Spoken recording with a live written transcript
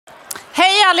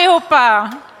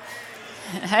allihopa!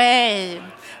 Hej!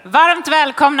 Varmt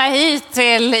välkomna hit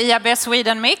till IAB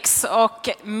Sweden Mixx och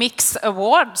Mixx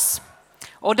Awards.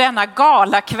 Och denna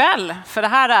galakväll, för det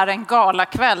här är en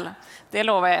galakväll, det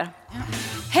lovar jag er.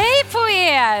 Hej på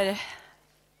er!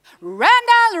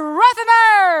 Randall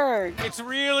Rothenberg! It's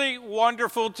really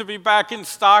wonderful to be back in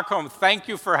Stockholm. Thank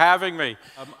you for having me.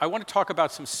 I want to talk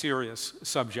about some serious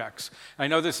subjects. I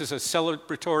know this is a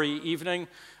celebratory evening,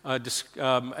 a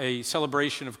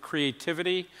celebration of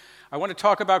creativity. I want to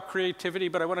talk about creativity,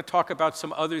 but I want to talk about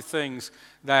some other things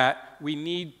that we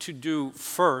need to do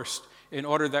first in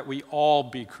order that we all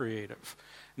be creative.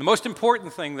 The most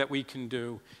important thing that we can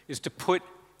do is to put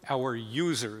our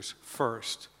users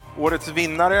first. Årets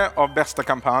vinnare av bästa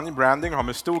kampanj, branding, har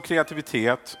med stor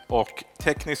kreativitet och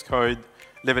teknisk höjd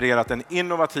levererat en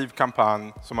innovativ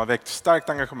kampanj som har väckt starkt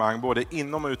engagemang både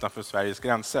inom och utanför Sveriges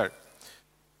gränser.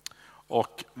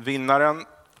 Och vinnaren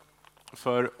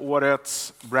för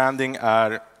årets branding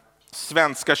är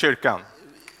Svenska kyrkan.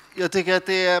 Jag tycker att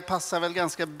det passar väl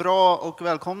ganska bra och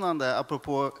välkomnande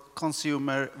apropå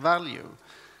consumer value.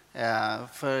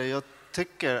 För jag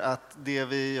tycker att det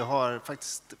vi har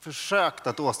faktiskt försökt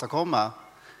att åstadkomma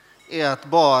är att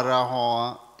bara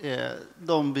ha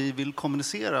de vi vill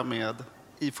kommunicera med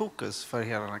i fokus för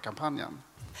hela den här kampanjen.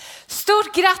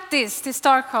 Stort grattis till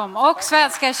Stockholm och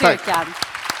Svenska kyrkan. Tack.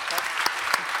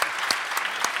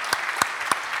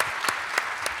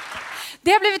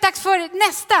 Det har blivit dags för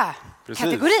nästa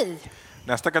kategori.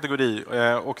 Nästa kategori,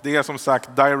 och det är som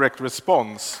sagt Direct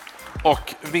Response.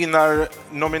 Och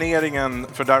vinnarnomineringen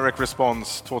för Direct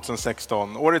Response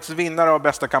 2016. Årets vinnare av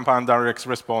bästa kampanj Direct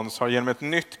Response har genom ett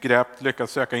nytt grepp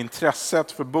lyckats söka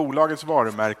intresset för bolagets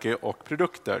varumärke och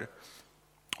produkter.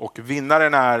 Och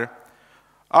vinnaren är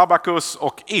Abacus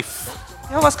och If.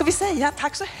 Ja, vad ska vi säga?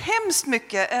 Tack så hemskt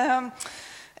mycket.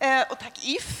 Och tack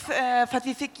If för att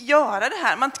vi fick göra det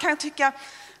här. Man kan tycka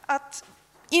att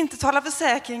inte tala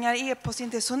försäkringar i e-post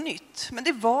inte är så nytt. Men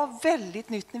det var väldigt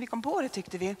nytt när vi kom på det,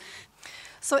 tyckte vi.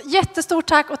 Så jättestort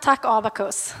tack och tack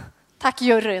Abacus. Tack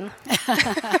juryn.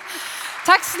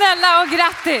 Tack snälla och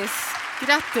grattis.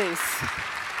 Grattis.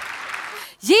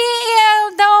 Ge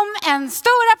dem en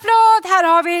stor applåd. Här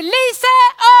har vi Lise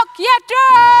och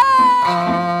Gertrud.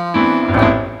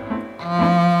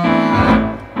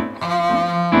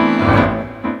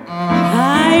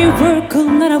 I work all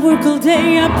night, I work all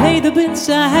day, I pay the bills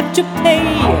I have to pay.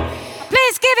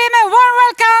 Please give him a warm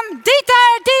welcome,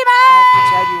 Dieter Diemer! I have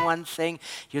to tell you one thing,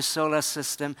 your solar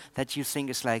system that you think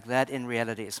is like that, in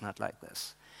reality is not like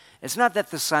this. It's not that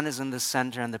the sun is in the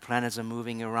center and the planets are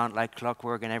moving around like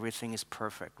clockwork and everything is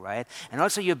perfect, right? And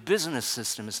also your business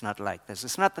system is not like this.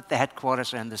 It's not that the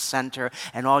headquarters are in the center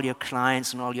and all your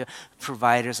clients and all your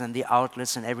providers and the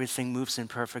outlets and everything moves in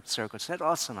perfect circles. That's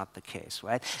also not the case,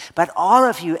 right? But all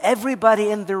of you,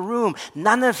 everybody in the room,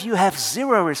 none of you have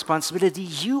zero responsibility.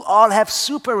 You all have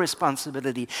super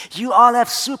responsibility. You all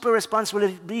have super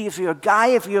responsibility if you're a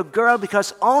guy, if you're a girl,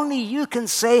 because only you can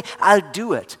say, I'll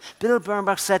do it. Bill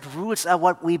Bernbach said, rules are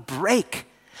what we break.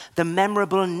 The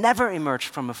memorable never emerge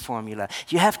from a formula.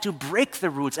 You have to break the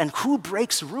rules. And who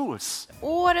breaks rules?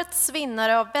 Årets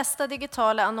vinnare av bästa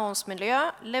digitala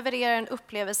annonsmiljö levererar en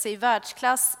upplevelse i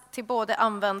världsklass till både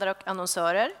användare och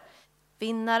annonsörer.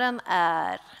 Vinnaren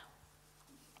är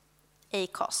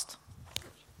Acast.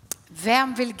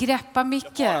 Vem vill greppa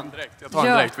micken? Jag tar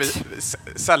den direkt.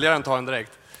 Säljaren tar den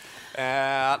direkt.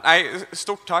 Nej,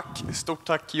 stort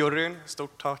tack juryn,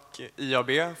 stort tack IAB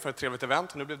för ett trevligt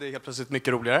event. Nu blev det helt plötsligt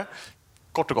mycket roligare.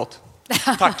 Kort och gott.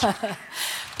 Tack.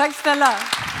 Tack snälla.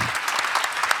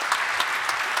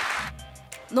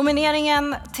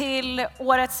 Nomineringen till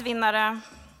årets vinnare,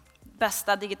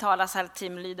 bästa digitala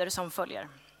säljteam, lyder som följer.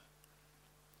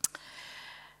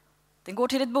 Den går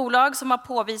till ett bolag som har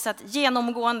påvisat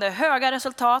genomgående höga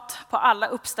resultat på alla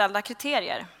uppställda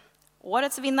kriterier.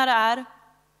 Årets vinnare är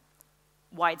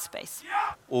Widespace.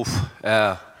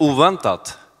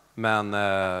 Oväntat, men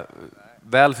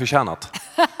väl förtjänat.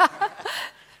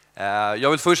 Jag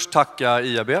vill först tacka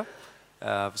IAB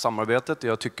för samarbetet.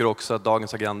 Jag tycker också att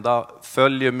dagens agenda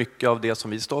följer mycket av det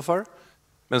som vi står för.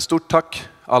 Men stort tack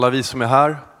alla vi som är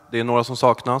här. Det är några som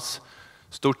saknas.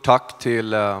 Stort tack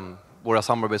till våra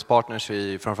samarbetspartners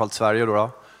i framförallt Sverige då.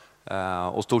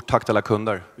 Och stort tack till alla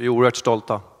kunder. Vi är oerhört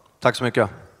stolta. Tack så mycket.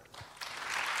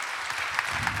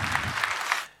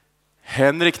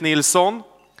 Henrik Nilsson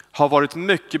har varit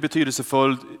mycket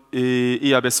betydelsefull i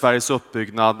IAB Sveriges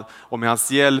uppbyggnad och med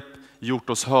hans hjälp gjort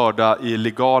oss hörda i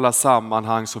legala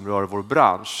sammanhang som rör vår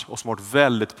bransch och som har varit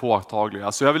väldigt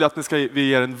påtagliga. Så jag vill att ni ska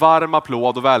ge en varm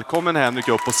applåd och välkommen Henrik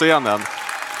upp på scenen.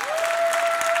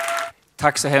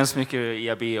 Tack så hemskt mycket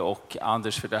IAB och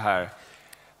Anders för det här.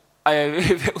 Jag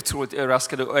är otroligt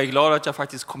överraskad och jag är glad att jag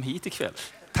faktiskt kom hit ikväll.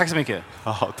 Tack så mycket.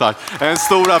 Ja, tack. En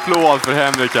stor applåd för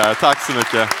Henrik här. Tack så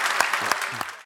mycket.